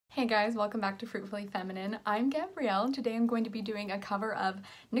Hey guys, welcome back to Fruitfully Feminine. I'm Gabrielle, and today I'm going to be doing a cover of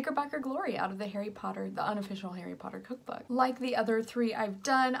Knickerbocker Glory out of the unofficial Harry Potter cookbook. Like the other three I've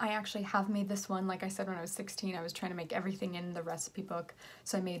done, I actually have made this one. Like I said, when I was 16, I was trying to make everything in the recipe book,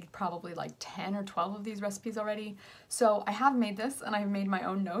 so I made probably like 10 or 12 of these recipes already. So I have made this, and I've made my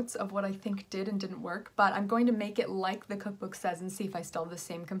own notes of what I think did and didn't work, but I'm going to make it like the cookbook says and see if I still have the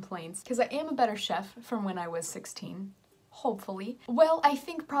same complaints, because I am a better chef from when I was 16. Hopefully. Well, I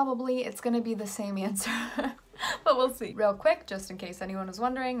think probably it's gonna be the same answer, but we'll see. Real quick, just in case anyone was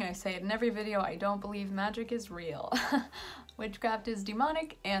wondering, I say it in every video, I don't believe magic is real. Witchcraft is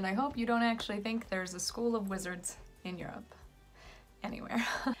demonic, and I hope you don't actually think there's a school of wizards in Europe. Anywhere.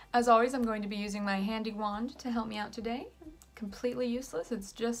 As always, I'm going to be using my handy wand to help me out today. Completely useless,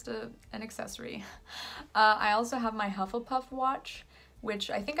 it's just an accessory. I also have my Hufflepuff watch,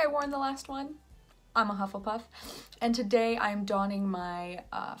 which I think I wore in the last one. I'm a Hufflepuff, and today I'm donning my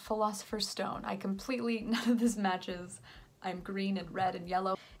Philosopher's Stone. None of this matches. I'm green and red and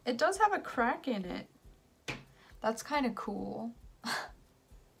yellow. It does have a crack in it. That's kind of cool.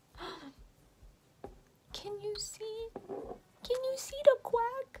 Can you see? Can you see the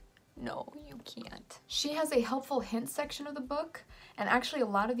quack? No, you can't. She has a helpful hint section of the book, and actually a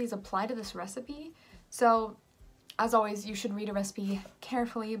lot of these apply to this recipe. So, as always, you should read a recipe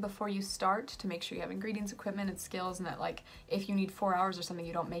carefully before you start to make sure you have ingredients, equipment, and skills, and that like if you need 4 hours or something,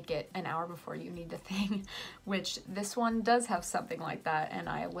 you don't make it an hour before you need the thing, which this one does have something like that, and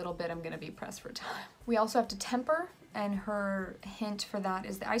I'm gonna be pressed for time. We also have to temper, and her hint for that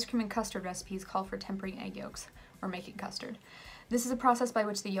is the ice cream and custard recipes call for tempering egg yolks or making custard. This is a process by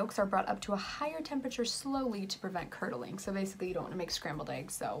which the yolks are brought up to a higher temperature slowly to prevent curdling. So basically you don't want to make scrambled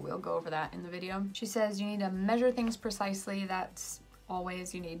eggs, so we'll go over that in the video. She says you need to measure things precisely. That's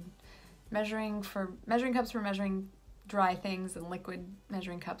always, you need measuring cups for measuring dry things and liquid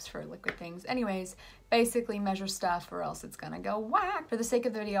measuring cups for liquid things. Anyways, basically measure stuff or else it's gonna go whack. For the sake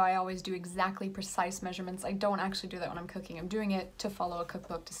of the video, I always do exactly precise measurements. I don't actually do that when I'm cooking. I'm doing it to follow a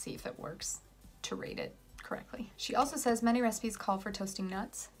cookbook to see if it works, to rate it correctly. She also says many recipes call for toasting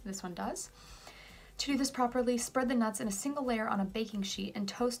nuts. This one does. To do this properly, spread the nuts in a single layer on a baking sheet and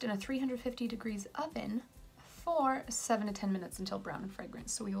toast in a 350 degrees oven for 7 to 10 minutes until brown and fragrant.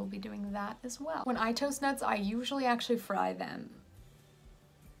 So we will be doing that as well. When I toast nuts, I usually actually fry them,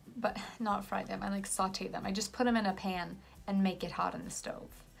 but not fry them. I like saute them. I just put them in a pan and make it hot on the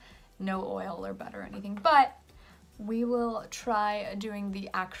stove. No oil or butter or anything, but we will try doing the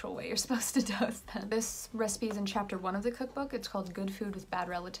actual way you're supposed to toast them. This recipe is in chapter 1 of the cookbook. It's called Good Food with Bad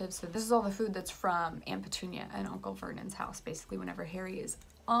Relatives. So this is all the food that's from Aunt Petunia and Uncle Vernon's house, basically whenever Harry is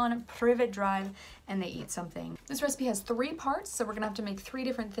on Privet Drive and they eat something. This recipe has 3 parts, so we're gonna have to make 3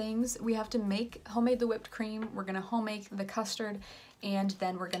 different things. We have to homemade the whipped cream, we're gonna homemade the custard, and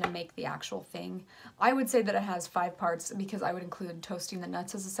then we're gonna make the actual thing. I would say that it has 5 parts because I would include toasting the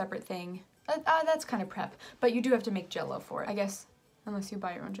nuts as a separate thing. That's kind of prep, but you do have to make Jello for it, I guess, unless you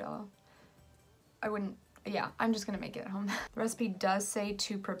buy your own Jello. I wouldn't, yeah, I'm just gonna make it at home. The recipe does say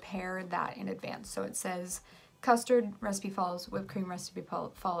to prepare that in advance, so it says custard recipe follows, whipped cream recipe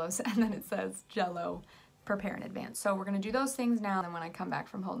follows, and then it says Jello prepare in advance. So we're gonna do those things now, and then when I come back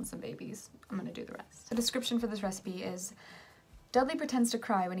from holding some babies, I'm gonna do the rest. The description for this recipe is Dudley pretends to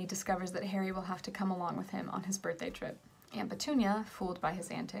cry when he discovers that Harry will have to come along with him on his birthday trip. Aunt Petunia, fooled by his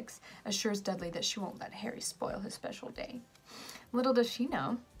antics, assures Dudley that she won't let Harry spoil his special day. Little does she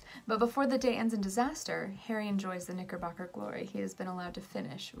know, but before the day ends in disaster, Harry enjoys the Knickerbocker Glory he has been allowed to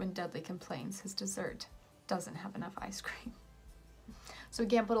finish when Dudley complains his dessert doesn't have enough ice cream. So we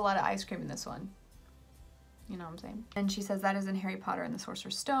can't put a lot of ice cream in this one. You know what I'm saying? And she says that is in Harry Potter and the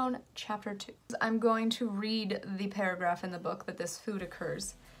Sorcerer's Stone, chapter 2. I'm going to read the paragraph in the book that this food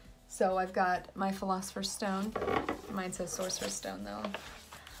occurs. So I've got my Philosopher's Stone. Mine says Sorcerer's Stone though.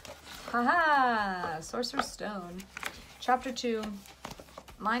 Haha! Sorcerer's Stone. Chapter 2.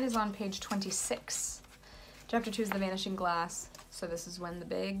 Mine is on page 26. Chapter 2 is the Vanishing Glass. So this is when the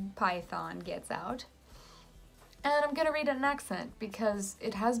big python gets out. And I'm gonna read it in accent because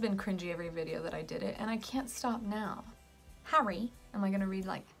it has been cringy every video that I did it and I can't stop now. Harry. Am I gonna read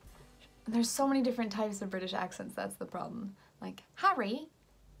like... There's so many different types of British accents, that's the problem. Like, Harry,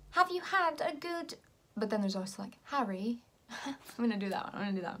 have you had a good... But then there's also like, Harry. I'm gonna do that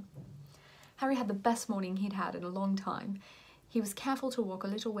one. Harry had the best morning he'd had in a long time. He was careful to walk a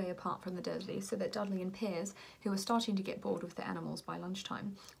little way apart from the Dursley so that Dudley and Piers, who were starting to get bored with the animals by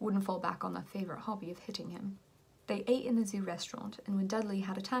lunchtime, wouldn't fall back on their favourite hobby of hitting him. They ate in the zoo restaurant, and when Dudley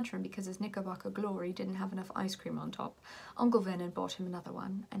had a tantrum because his Knickerbocker Glory didn't have enough ice cream on top, Uncle Vernon bought him another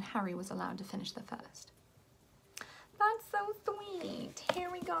one, and Harry was allowed to finish the first. That's so sweet. eat.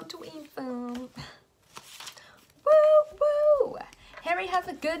 Harry got to eat food. Woo woo! Harry has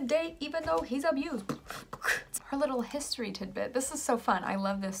a good day even though he's abused. Her little history tidbit. This is so fun. I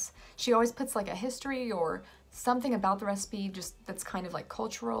love this. She always puts like a history or something about the recipe just that's kind of like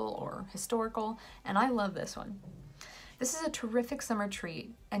cultural or historical, and I love this one. This is a terrific summer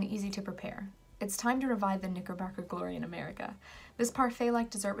treat and easy to prepare. It's time to revive the Knickerbocker glory in America. This parfait-like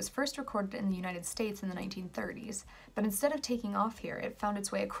dessert was first recorded in the United States in the 1930s, but instead of taking off here, it found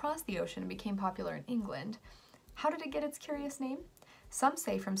its way across the ocean and became popular in England. How did it get its curious name? Some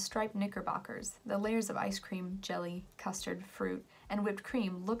say from striped knickerbockers. The layers of ice cream, jelly, custard, fruit, and whipped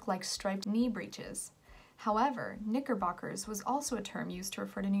cream look like striped knee breeches. However, knickerbockers was also a term used to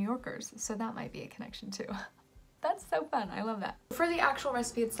refer to New Yorkers, so that might be a connection too. That's so fun, I love that. For the actual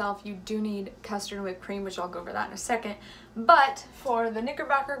recipe itself, you do need custard and whipped cream, which I'll go over that in a second. But for the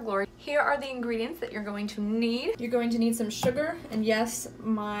Knickerbocker glory, here are the ingredients that you're going to need. You're going to need some sugar, and yes,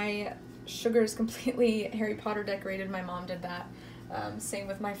 my sugar is completely Harry Potter decorated. My mom did that. Same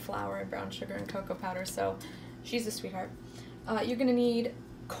with my flour and brown sugar and cocoa powder, so she's a sweetheart. You're gonna need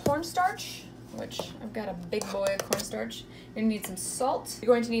cornstarch, which I've got a big boy of cornstarch. You're gonna need some salt.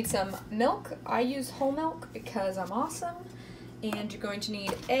 You're going to need some milk. I use whole milk because I'm awesome. And you're going to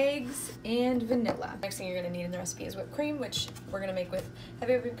need eggs and vanilla. Next thing you're gonna need in the recipe is whipped cream, which we're gonna make with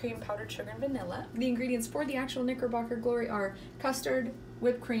heavy whipped cream, powdered sugar, and vanilla. The ingredients for the actual Knickerbocker glory are custard,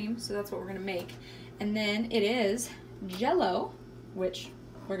 whipped cream, so that's what we're gonna make. And then it is Jello, which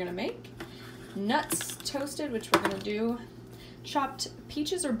we're gonna make. Nuts toasted, which we're gonna do. Chopped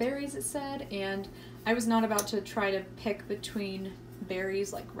peaches or berries, it said, and I was not about to try to pick between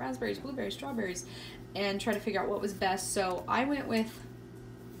berries like raspberries, blueberries, strawberries, and try to figure out what was best, so I went with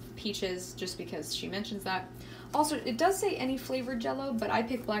peaches just because she mentions that. Also, it does say any flavored Jello, but I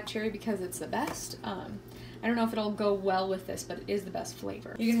picked black cherry because it's the best. I don't know if it'll go well with this, but it is the best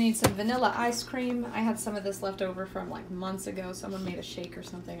flavor. You're gonna need some vanilla ice cream. I had some of this left over from like months ago. Someone made a shake or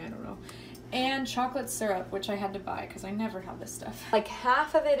something, I don't know. And chocolate syrup, which I had to buy because I never have this stuff. Like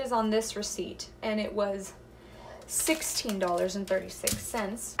half of it is on this receipt, and it was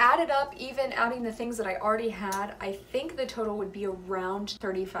 $16.36. Added up, even adding the things that I already had, I think the total would be around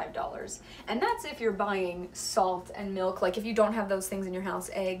 $35. And that's if you're buying salt and milk, like if you don't have those things in your house,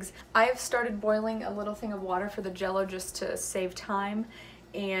 eggs. I've started boiling a little thing of water for the Jello just to save time.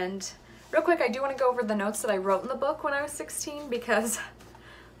 And real quick, I do want to go over the notes that I wrote in the book when I was 16 because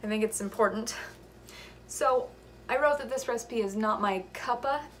I think it's important. So I wrote that this recipe is not my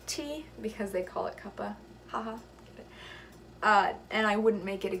cuppa tea because they call it cuppa, haha. And I wouldn't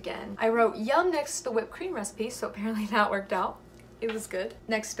make it again. I wrote yum next to the whipped cream recipe, so apparently that worked out. It was good.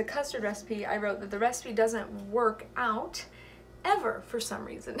 Next to the custard recipe, I wrote that the recipe doesn't work out ever for some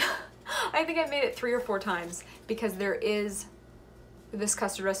reason. I think I've made it 3 or 4 times because there is this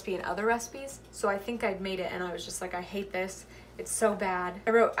custard recipe in other recipes, so I think I'd made it and I was just like, I hate this. It's so bad.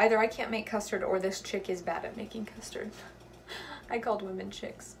 I wrote either I can't make custard or this chick is bad at making custard. I called women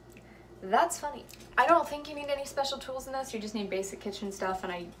chicks. That's funny. I don't think you need any special tools in this. You just need basic kitchen stuff,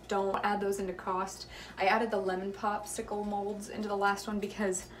 and I don't add those into cost. I added the lemon popsicle molds into the last one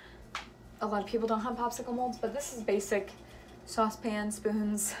because a lot of people don't have popsicle molds, but this is basic saucepan,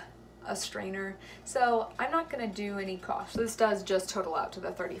 spoons, a strainer. So I'm not gonna do any cost. This does just total out to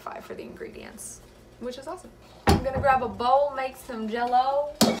the $35 for the ingredients, which is awesome. I'm gonna grab a bowl, make some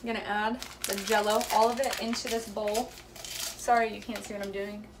Jello. I'm gonna add the Jello, all of it into this bowl. Sorry, you can't see what I'm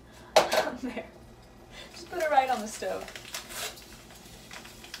doing. There. Just put it right on the stove.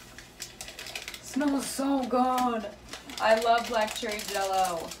 Smells so good. I love black cherry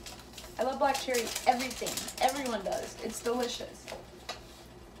Jello. I love black cherry everything. Everyone does. It's delicious.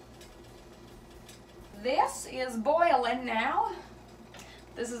 This is boiling now.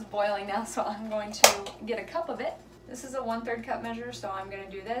 This is boiling now, so I'm going to get a cup of it. This is a 1/3 cup measure, so I'm going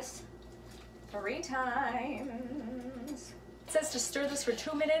to do this 3 times. It says to stir this for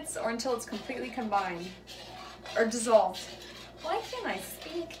 2 minutes or until it's completely combined or dissolved. Why can't I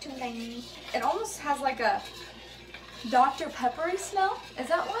speak today? It almost has like a Dr. Peppery smell. Is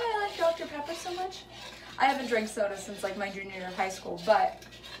that why I like Dr. Pepper so much? I haven't drank soda since like my junior year of high school, but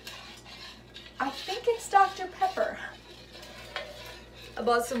I think it's Dr. Pepper. I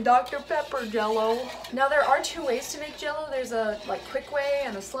bought some Dr. Pepper Jello. Now there are 2 ways to make Jello. There's a like quick way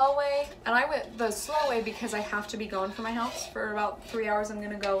and a slow way. And I went the slow way because I have to be gone from my house for about 3 hours. I'm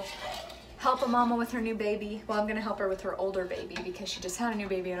gonna go help a mama with her new baby. Well, I'm gonna help her with her older baby because she just had a new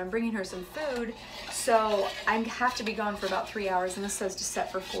baby and I'm bringing her some food. So I have to be gone for about 3 hours, and this says to set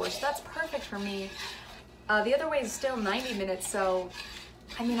for 4. So that's perfect for me. The other way is still 90 minutes, so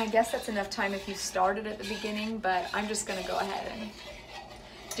I mean, I guess that's enough time if you started at the beginning, but I'm just gonna go ahead and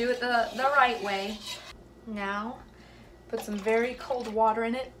do it the right way. Now, put some very cold water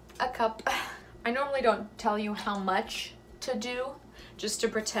in it, a cup. I normally don't tell you how much to do, just to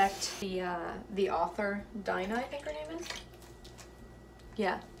protect the author, Dinah, I think her name is.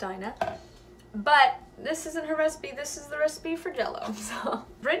 Yeah, Dinah. But this isn't her recipe, this is the recipe for Jello. So,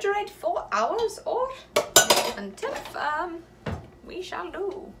 refrigerate 4 hours or until we shall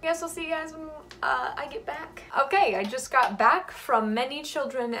do. I guess I'll see you guys when I get back. Okay, I just got back from many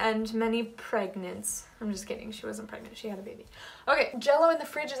children and many pregnants. I'm just kidding, she wasn't pregnant, she had a baby. Okay, Jello in the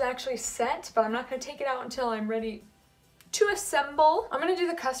fridge is actually set, but I'm not gonna take it out until I'm ready to assemble. I'm gonna do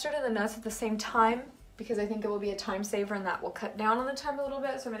the custard and the nuts at the same time because I think it will be a time saver and that will cut down on the time a little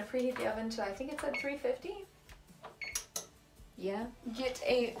bit. So I'm gonna preheat the oven to, I think it's at 350. Yeah. Get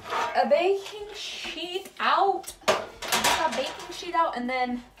a baking sheet out. Get a baking sheet out and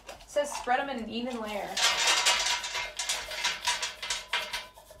then it says spread them in an even layer.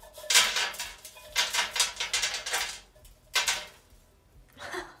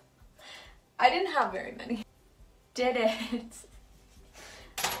 I didn't have very many. Did it.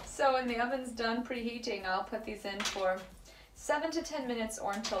 So when the oven's done preheating, I'll put these in for 7 to 10 minutes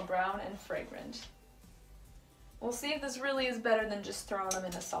or until brown and fragrant. We'll see if this really is better than just throwing them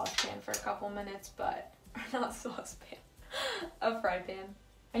in a saucepan for a couple minutes, but, not saucepan, a fry pan.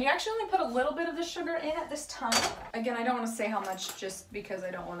 And you actually only put a little bit of the sugar in at this time. Again, I don't want to say how much just because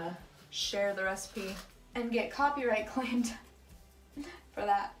I don't want to share the recipe and get copyright claimed for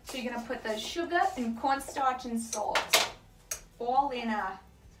that. So you're gonna put the sugar and cornstarch and salt all in a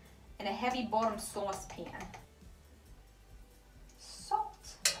heavy bottom saucepan.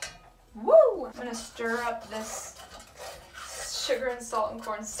 Salt. Woo! I'm gonna stir up this sugar and salt and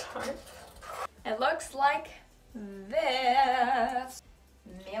cornstarch. It looks like this.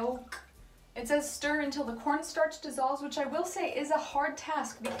 Milk. It says stir until the cornstarch dissolves, which I will say is a hard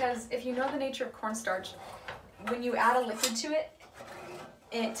task because if you know the nature of cornstarch, when you add a liquid to it,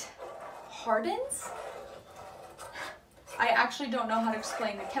 it hardens. I actually don't know how to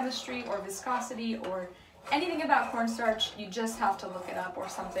explain the chemistry or viscosity or anything about cornstarch. You just have to look it up or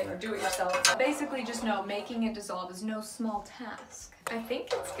something or do it yourself. Basically just know making it dissolve is no small task. I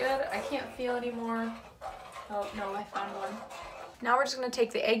think it's good. I can't feel anymore. Oh no, I found one. Now we're just gonna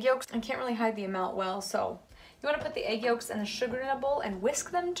take the egg yolks. I can't really hide the amount well, so you wanna put the egg yolks and the sugar in a bowl and whisk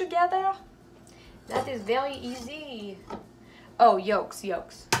them together. That is very easy. Oh, yolks.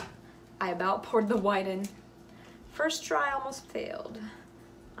 I about poured the white in. First try almost failed.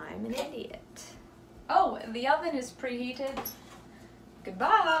 I'm an idiot. Oh, the oven is preheated.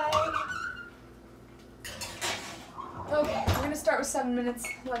 Goodbye. Okay, we're gonna start with 7 minutes.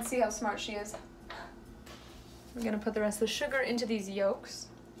 Let's see how smart she is. We're gonna put the rest of the sugar into these yolks.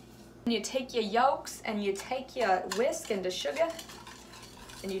 And you take your yolks and you take your whisk and the sugar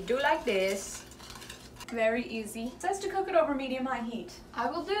and you do like this. Very easy. It says to cook it over medium-high heat. I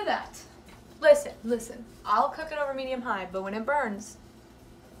will do that. Listen. I'll cook it over medium-high, but when it burns,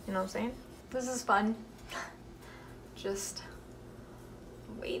 you know what I'm saying? This is fun. Just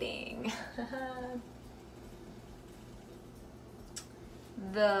waiting.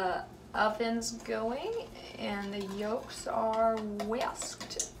 The oven's going and the yolks are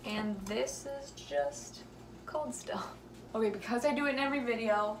whisked. And this is just cold still. Okay, because I do it in every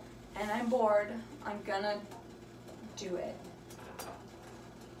video, and I'm bored, I'm gonna do it.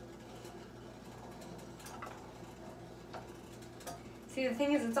 See, the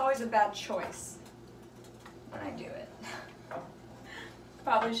thing is, it's always a bad choice when I do it.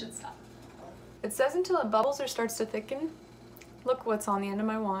 Probably should stop. It says until it bubbles or starts to thicken. Look what's on the end of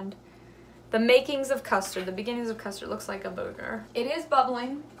my wand. The makings of custard, the beginnings of custard. Looks like a booger. It is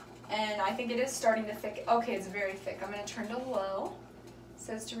bubbling, and I think it is starting to thicken. Okay, it's very thick. I'm gonna turn to low. It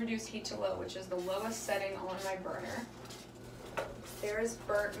says to reduce heat to low, which is the lowest setting on my burner. There is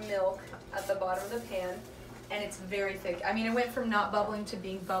burnt milk at the bottom of the pan, and it's very thick. I mean, it went from not bubbling to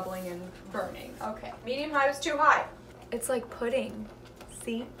being bubbling and burning. Okay, medium high was too high. It's like pudding,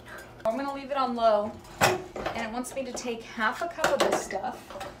 see? I'm gonna leave it on low, and it wants me to take half a cup of this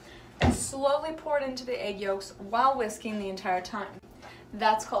stuff and slowly pour it into the egg yolks while whisking the entire time.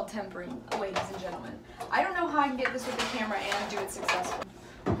 That's called tempering, ladies and gentlemen. I don't know how I can get this with the camera and do it successfully.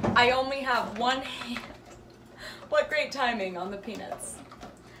 I only have one hand. What great timing on the peanuts.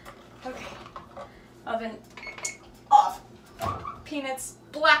 Okay, oven off. Peanuts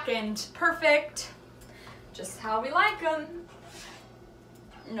blackened, perfect. Just how we like them.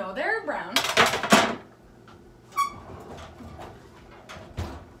 No, they're brown.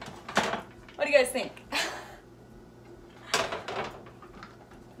 What do you guys think?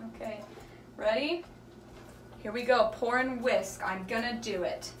 ready? Here we go, pour and whisk. I'm gonna do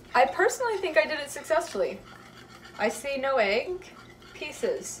it. I personally think I did it successfully. I see no egg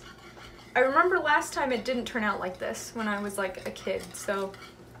pieces. I remember last time it didn't turn out like this when I was like a kid,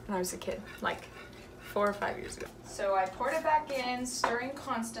 like 4 or 5 years ago. So I poured it back in, stirring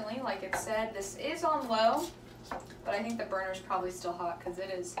constantly, like it said. This is on low, but I think the burner's probably still hot because it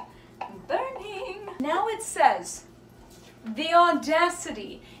is burning. Now it says, the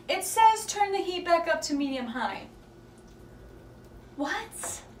audacity. It says turn the heat back up to medium high.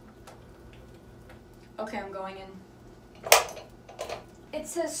 What? Okay, I'm going in. It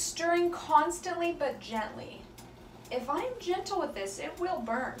says stirring constantly but gently. If I'm gentle with this, it will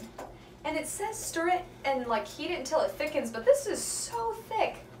burn. And it says stir it and like heat it until it thickens, but this is so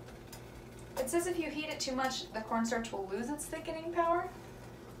thick. It says if you heat it too much, the cornstarch will lose its thickening power.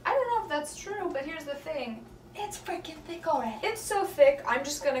 I don't know if that's true, but here's the thing. It's freaking thick already. It's so thick, I'm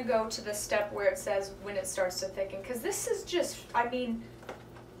just gonna go to the step where it says when it starts to thicken, because this is just, I mean,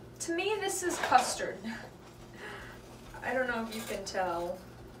 to me this is custard. I don't know if you can tell.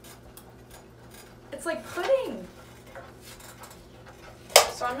 It's like pudding.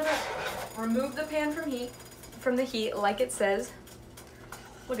 So I'm gonna remove the pan from the heat like it says.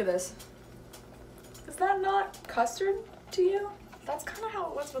 Look at this. Is that not custard to you? That's kind of how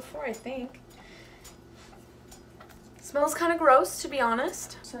it was before, I think. Smells kind of gross, to be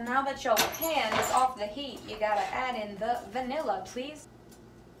honest. So now that your pan is off the heat, you gotta add in the vanilla, please.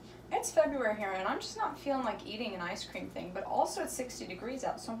 It's February here, and I'm just not feeling like eating an ice cream thing, but also it's 60 degrees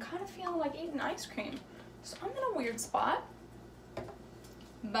out, so I'm kind of feeling like eating ice cream. So I'm in a weird spot,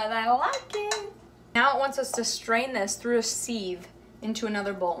 but I like it. Now it wants us to strain this through a sieve into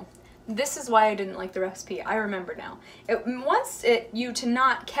another bowl. This is why I didn't like the recipe. I remember now. It wants you to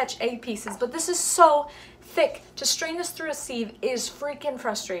not catch egg pieces, but this is so thick. To strain this through a sieve is freaking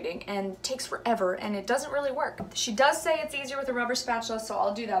frustrating and takes forever, and it doesn't really work. She does say it's easier with a rubber spatula, so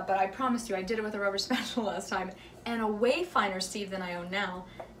I'll do that, but I promise you I did it with a rubber spatula last time and a way finer sieve than I own now,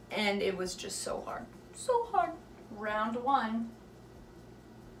 and it was just so hard. So hard. Round one.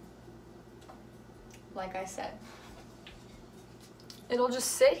 Like I said. It'll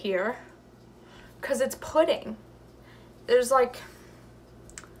just sit here because it's pudding. There's like,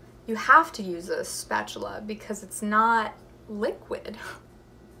 you have to use a spatula because it's not liquid.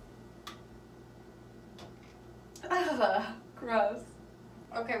 Ugh, gross.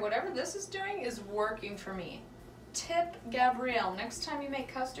 Okay, whatever this is doing is working for me. Tip Gabrielle, next time you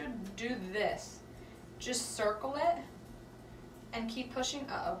make custard, do this. Just circle it and keep pushing.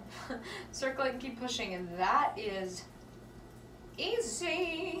 Uh-oh. Circle it and keep pushing, and that is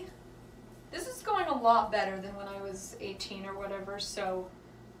easy. This is going a lot better than when I was 18 or whatever, so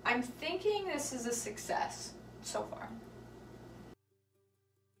I'm thinking this is a success so far.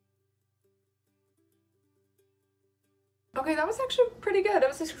 Okay, that was actually pretty good. It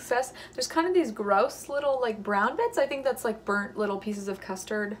was a success. There's kind of these gross little like brown bits. I think that's like burnt little pieces of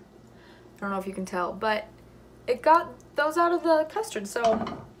custard. I don't know if you can tell, but it got those out of the custard, so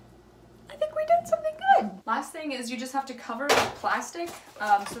I think we did something good. Last thing is you just have to cover it with plastic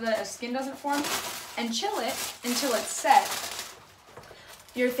so that a skin doesn't form and chill it until it's set.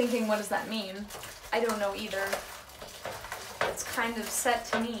 You're thinking, what does that mean? I don't know either. It's kind of set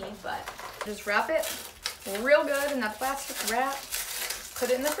to me, but just wrap it real good in that plastic wrap, put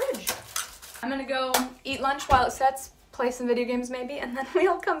it in the fridge. I'm gonna go eat lunch while it sets, play some video games maybe, and then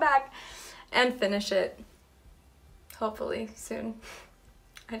we'll come back and finish it, hopefully soon.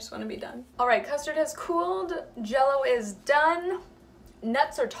 I just want to be done. All right, custard has cooled, Jello is done,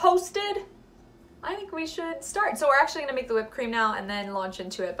 nuts are toasted. I think we should start. So we're actually gonna make the whipped cream now and then launch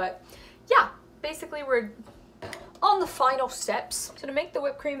into it, but yeah, basically we're on the final steps. So to make the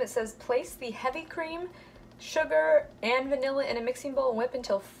whipped cream, it says place the heavy cream, sugar, and vanilla in a mixing bowl and whip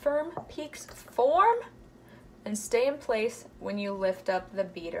until firm peaks form and stay in place when you lift up the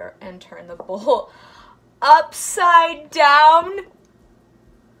beater and turn the bowl upside down.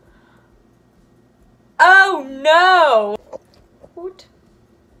 Oh no! What?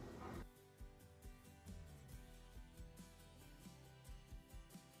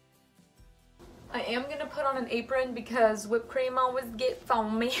 I am gonna put on an apron because whipped cream always get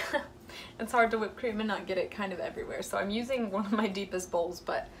foamy. It's hard to whip cream and not get it kind of everywhere. So I'm using one of my deepest bowls,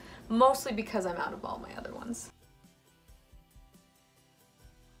 but mostly because I'm out of all my other ones.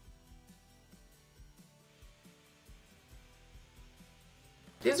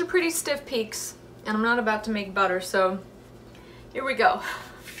 These are pretty stiff peaks, and I'm not about to make butter, so here we go.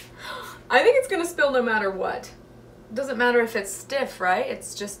 I think it's gonna spill no matter what. It doesn't matter if it's stiff, right?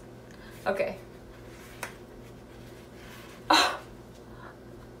 It's just, okay.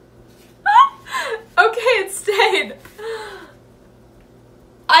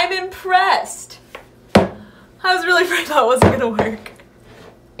 I'm impressed. I was really afraid that wasn't gonna work.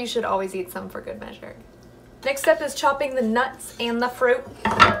 You should always eat some for good measure. Next step is chopping the nuts and the fruit.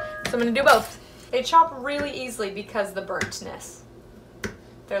 So I'm gonna do both. They chop really easily because of the burntness.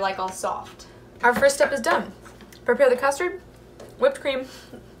 They're like all soft. Our first step is done. Prepare the custard, whipped cream,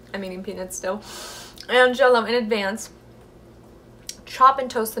 I'm eating peanuts still, and Jello in advance. Chop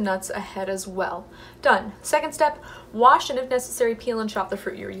and toast the nuts ahead as well. Done. Second step, wash and if necessary, peel and chop the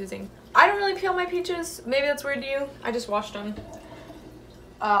fruit you're using. I don't really peel my peaches. Maybe that's weird to you. I just washed them.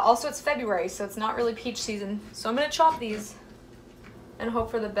 Also, it's February, so it's not really peach season. So I'm gonna chop these and hope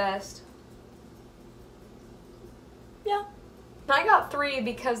for the best. Yeah. I got 3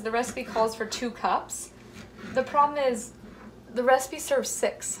 because the recipe calls for 2 cups. The problem is the recipe serves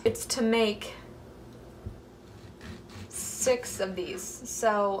 6. It's to make 6 of these.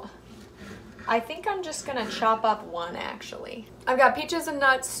 So I think I'm just gonna chop up 1 actually. I've got peaches and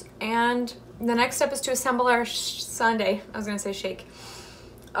nuts, and the next step is to assemble our sundae. I was gonna say shake.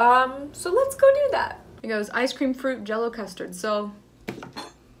 So let's go do that. It goes ice cream, fruit, Jello, custard. So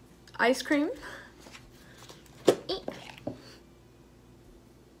ice cream.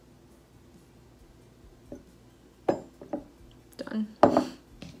 Done.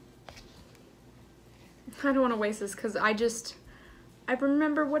 I don't want to waste this because I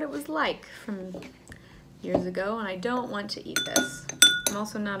remember what it was like from years ago, and I don't want to eat this. I'm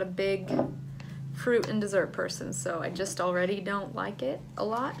also not a big fruit and dessert person, so I just already don't like it a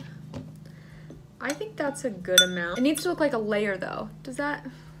lot. I think that's a good amount. It needs to look like a layer though. Does that?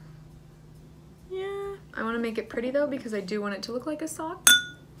 Yeah. I want to make it pretty though because I do want it to look like a sock.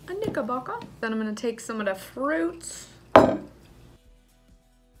 A Knickerbocker. Then I'm going to take some of the fruit.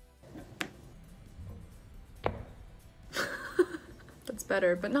 That's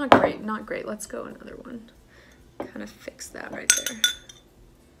better, but not great, not great. Let's go another one. Kind of fix that right there.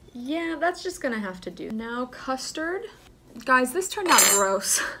 Yeah, that's just gonna have to do. Now custard. Guys, this turned out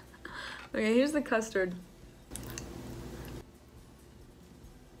gross. Okay, here's the custard.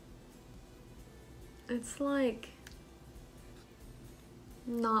 It's like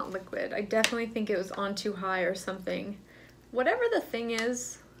not liquid. I definitely think it was on too high or something. Whatever the thing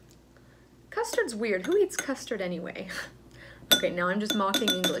is, custard's weird. Who eats custard anyway? Okay, now I'm just mocking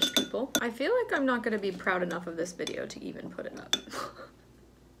English people. I feel like I'm not gonna be proud enough of this video to even put it up.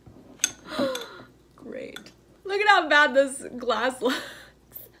 Great. Look at how bad this glass looks.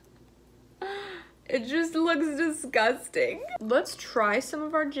 It just looks disgusting. Let's try some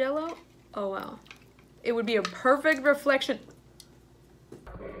of our Jello. Oh wow. It would be a perfect reflection.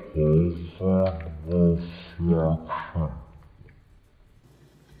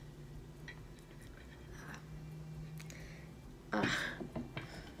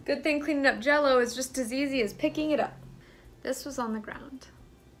 Good thing cleaning up Jello is just as easy as picking it up. This was on the ground.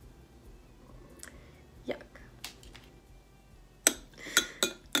 Yuck.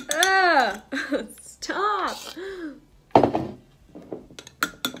 Ah! Stop! Oh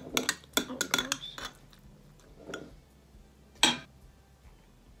gosh.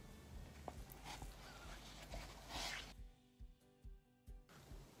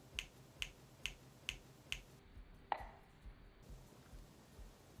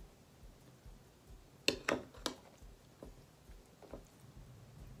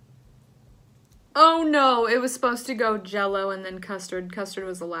 Oh no, it was supposed to go Jello and then custard. Custard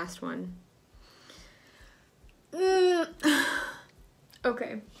was the last one.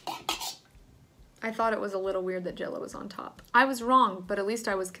 Okay. I thought it was a little weird that Jello was on top. I was wrong, but at least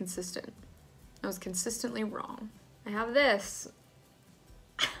I was consistent. I was consistently wrong. I have this.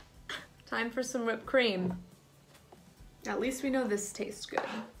 Time for some whipped cream. At least we know this tastes good.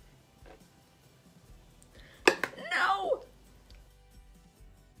 No!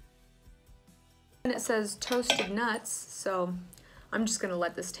 And it says toasted nuts, so I'm just gonna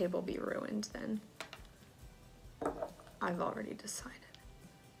let this table be ruined then. I've already decided.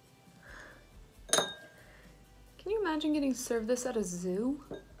 Can you imagine getting served this at a zoo?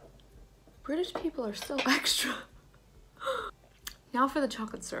 British people are so extra. Now for the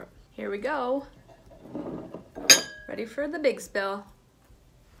chocolate syrup. Here we go. Ready for the big spill.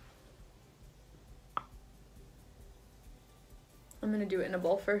 I'm gonna do it in a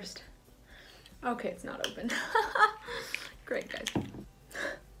bowl first. Okay, it's not open. Great, guys.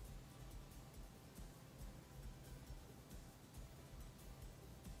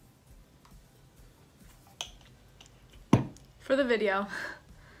 For the video.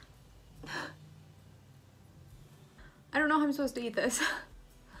 I don't know how I'm supposed to eat this.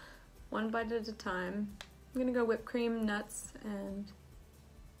 One bite at a time. I'm gonna go whipped cream, nuts, and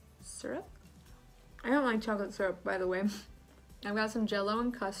syrup. I don't like chocolate syrup, by the way. I've got some Jello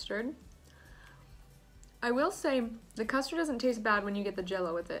and custard. I will say the custard doesn't taste bad when you get the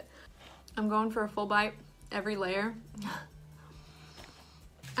Jello with it. I'm going for a full bite, every layer.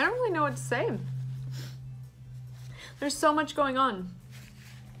 I don't really know what to say. There's so much going on.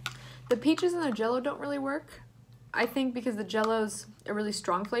 The peaches and the Jello don't really work. I think because the Jello's a really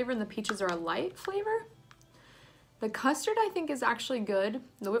strong flavor and the peaches are a light flavor. The custard I think is actually good.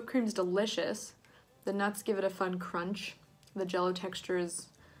 The whipped cream's delicious. The nuts give it a fun crunch. The Jello texture is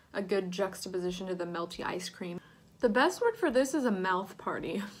a good juxtaposition to the melty ice cream. The best word for this is a mouth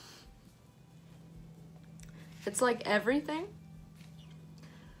party. It's like everything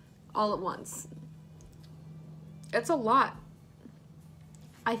all at once. It's a lot.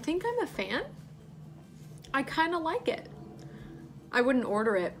 I think I'm a fan. I kind of like it. I wouldn't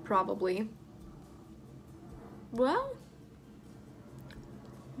order it, probably. Well,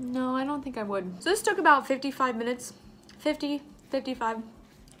 no, I don't think I would. So this took about 55 minutes. 50, 55.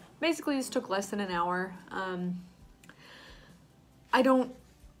 Basically, this took less than an hour. I don't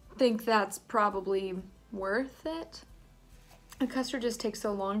think that's probably worth it. The custard just takes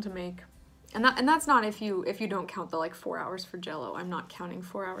so long to make. And that's not if you don't count the like 4 hours for Jello. I'm not counting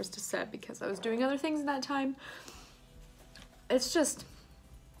 4 hours to set because I was doing other things in that time. It's just,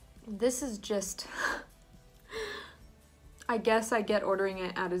 this is just, I guess I get ordering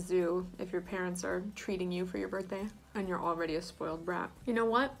it at a zoo if your parents are treating you for your birthday and you're already a spoiled brat. You know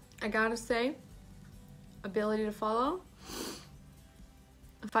what? I gotta say, ability to follow,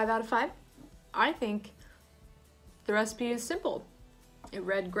 5 out of 5. I think the recipe is simple. It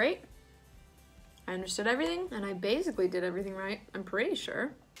read great. I understood everything, and I basically did everything right, I'm pretty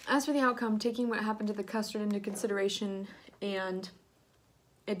sure. As for the outcome, taking what happened to the custard into consideration and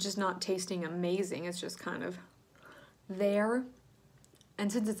it just not tasting amazing, it's just kind of there.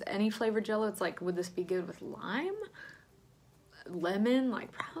 And since it's any flavored Jello, it's like, would this be good with lime? Lemon?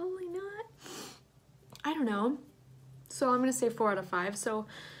 Like, probably not. I don't know. So I'm gonna say 4 out of 5. So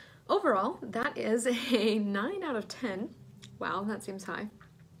overall, that is a 9 out of 10. Wow, that seems high.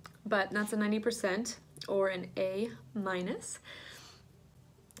 But that's a 90% or an A-.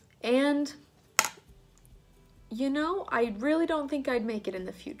 And, you know, I really don't think I'd make it in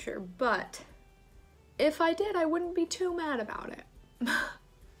the future, but if I did, I wouldn't be too mad about it.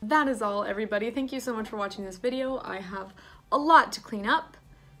 That is all, everybody. Thank you so much for watching this video. I have a lot to clean up,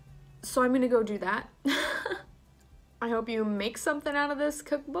 so I'm gonna go do that. I hope you make something out of this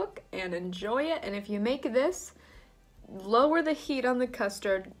cookbook and enjoy it, and if you make this, lower the heat on the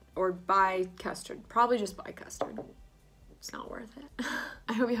custard or buy custard. Probably just buy custard. It's not worth it.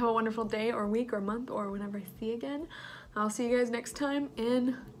 I hope you have a wonderful day or week or month or whenever I see you again. I'll see you guys next time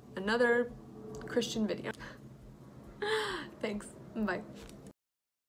in another Christian video. Thanks. Bye.